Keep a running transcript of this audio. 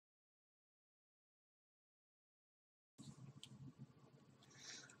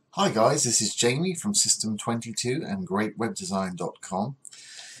Hi guys, this is Jamie from System22 and GreatWebDesign.com.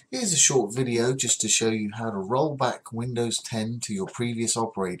 Here's a short video just to show you how to roll back Windows 10 to your previous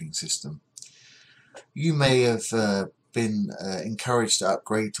operating system. You may have been encouraged to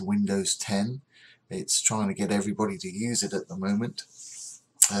upgrade to Windows 10. It's trying to get everybody to use it at the moment.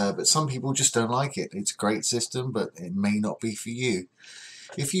 But some people just don't like it. It's a great system, but it may not be for you.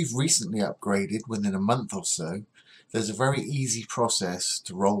 If you've recently upgraded within a month or so, there's a very easy process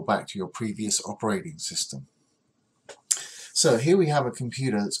to roll back to your previous operating system. So here we have a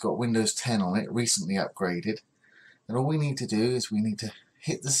computer that's got Windows 10 on it, recently upgraded, and all we need to do is we need to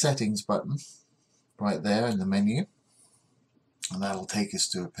hit the settings button right there in the menu, and that'll take us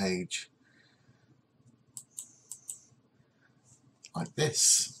to a page like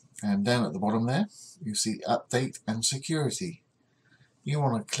this. And down at the bottom there you see Update and Security. You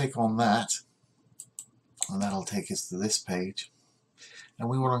want to click on that, and that'll take us to this page, and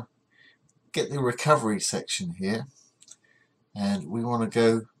we want to get the recovery section here, and we want to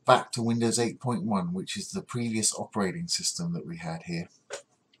go back to Windows 8.1, which is the previous operating system that we had here.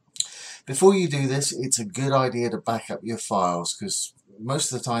 Before you do this, it's a good idea to back up your files, because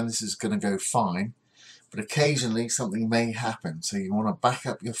most of the time this is going to go fine, but occasionally something may happen, so you want to back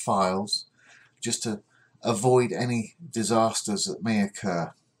up your files just to avoid any disasters that may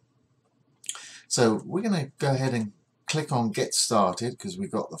occur. So we're going to go ahead and click on Get Started because we've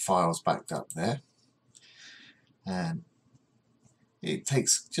got the files backed up there, and it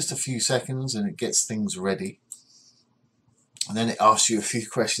takes just a few seconds and it gets things ready, and then it asks you a few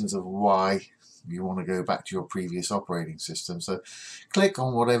questions of why you want to go back to your previous operating system. So click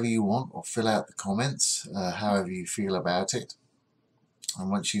on whatever you want or fill out the comments however you feel about it, and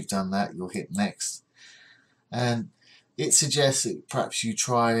once you've done that you'll hit Next, and it suggests that perhaps you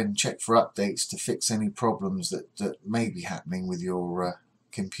try and check for updates to fix any problems that may be happening with your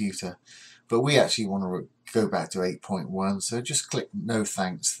computer. But we actually want to go back to 8.1, so just click No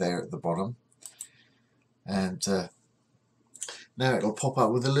Thanks there at the bottom. And now it'll pop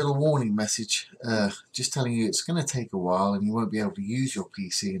up with a little warning message just telling you it's going to take a while and you won't be able to use your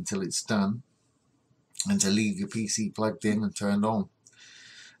PC until it's done, and to leave your PC plugged in and turned on.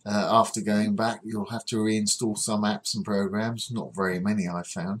 After going back, you'll have to reinstall some apps and programs, not very many I've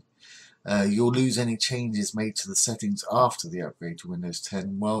found. You'll lose any changes made to the settings after the upgrade to Windows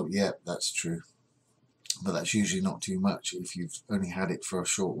 10. Well, yeah, that's true, but that's usually not too much if you've only had it for a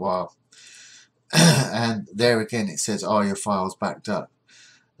short while. And there again it says, are your files backed up?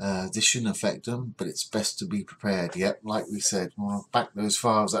 This shouldn't affect them, but it's best to be prepared. Yep, like we said, we'll back those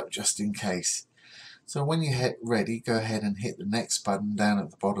files up just in case. So when you hit ready, go ahead and hit the next button down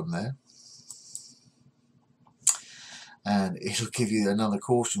at the bottom there, and it'll give you another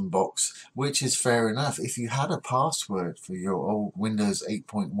caution box, which is fair enough. If you had a password for your old Windows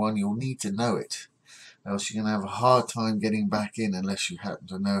 8.1, you'll need to know it, else you're going to have a hard time getting back in unless you happen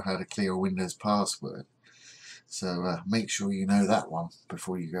to know how to clear a Windows password. So make sure you know that one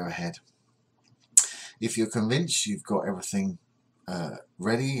before you go ahead. If you're convinced you've got everything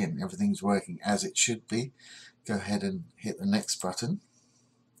ready and everything's working as it should be, go ahead and hit the next button,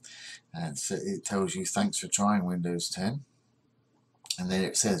 and so it tells you thanks for trying Windows 10, and then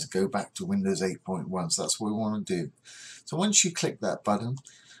it says go back to Windows 8.1. so that's what we want to do. So once you click that button,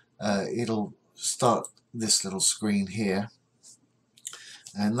 it'll start this little screen here,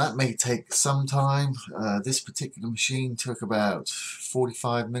 and that may take some time. This particular machine took about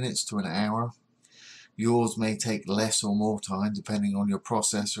 45 minutes to an hour. Yours may take less or more time depending on your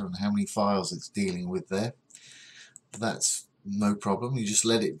processor and how many files it's dealing with there. That's no problem, you just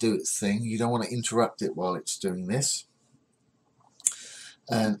let it do its thing. You don't want to interrupt it while it's doing this.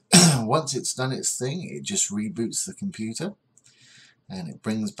 And once it's done its thing, it just reboots the computer and it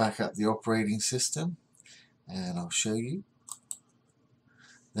brings back up the operating system, and I'll show you.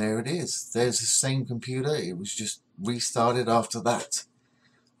 There it is. There's the same computer. It was just restarted after that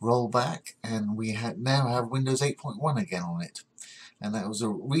rollback, and we now have Windows 8.1 again on it, and that was a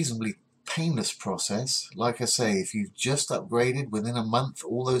reasonably painless process. Like I say, if you've just upgraded within a month,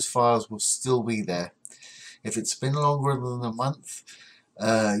 all those files will still be there. If it's been longer than a month,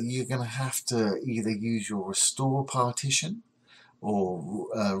 you're going to have to either use your restore partition or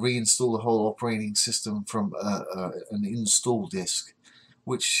reinstall the whole operating system from an install disk,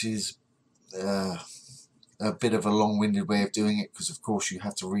 which is a bit of a long-winded way of doing it, because of course you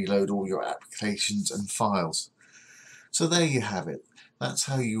have to reload all your applications and files. So there you have it. That's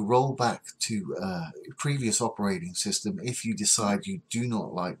how you roll back to your previous operating system if you decide you do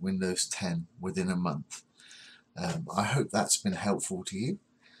not like Windows 10 within a month. I hope that's been helpful to you.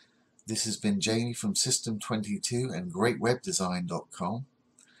 This has been Jamie from System22 and GreatWebDesign.com.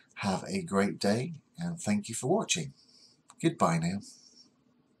 Have a great day and thank you for watching. Goodbye now.